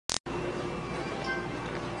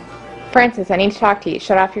Francis, I need to talk to you.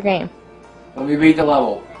 Shut off your game. Let me beat the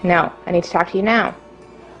level. No, I need to talk to you now.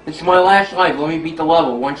 This is my last life. Let me beat the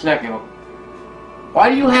level. 1 second. Why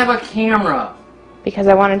do you have a camera? Because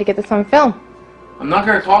I wanted to get this on film. I'm not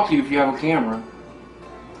going to talk to you if you have a camera.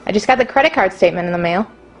 I just got the credit card statement in the mail.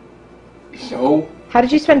 So? How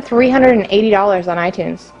did you spend $380 on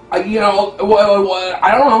iTunes? You know,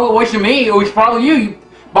 I don't know. It wasn't me. It was probably you. You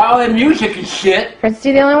buy all that music and shit. Francis,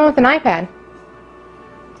 you're the only one with an iPad.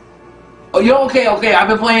 Oh, you okay? I've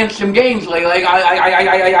been playing some games lately. Like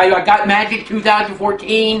I got Magic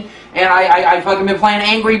 2014, and I fucking been playing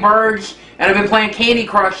Angry Birds, and I've been playing Candy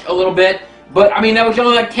Crush a little bit. But I mean, that was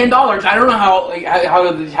only like $10. I don't know how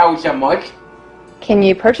it's that much. Can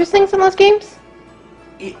you purchase things in those games?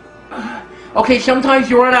 Okay, sometimes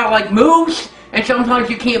you run out like moves, and sometimes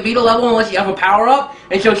you can't beat a level unless you have a power up.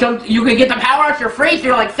 And so you can get the power ups for free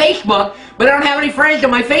through like Facebook, but I don't have any friends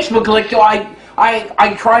on my Facebook list, so I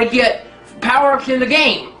try to get power-ups in the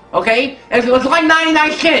game, okay? And so it's like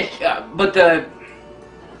 99 cents, but the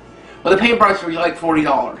paintbrush was like $40.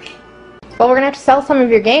 Well, we're gonna have to sell some of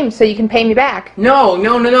your games so you can pay me back. No.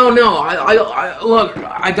 Look,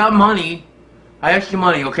 I got money. I have some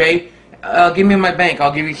money, okay? Give me my bank.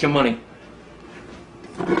 I'll give you some money.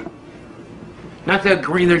 Not the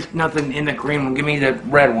green. There's nothing in the green one. Give me the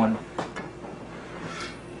red one.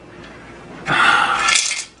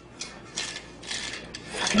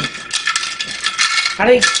 How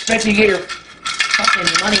do you expect to get your fucking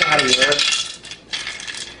money out of here?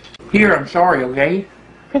 Here, I'm sorry, okay?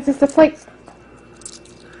 Princess, that's like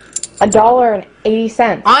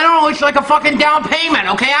 $1.80. I don't know, it's like a fucking down payment,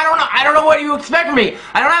 okay? I don't know what you expect from me.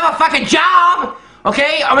 I don't have a fucking job,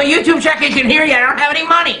 okay? I'm a YouTube check engine here yet. I don't have any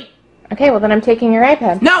money. Okay, well then I'm taking your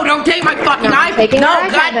iPad. No, don't take my fucking iPad. No,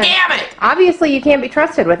 god damn it. Obviously you can't be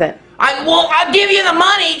trusted with it. I'll give you the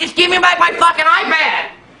money. Just give me back my fucking iPad.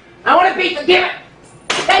 I want to beat the... Give it.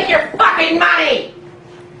 Take your fucking money.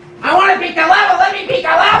 I want to beat the level. Let me beat the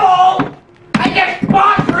level. I just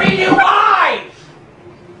bought 3 new lives.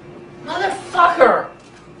 Motherfucker.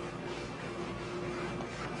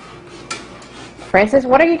 Francis,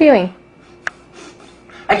 what are you doing?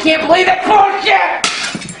 I can't believe that bullshit.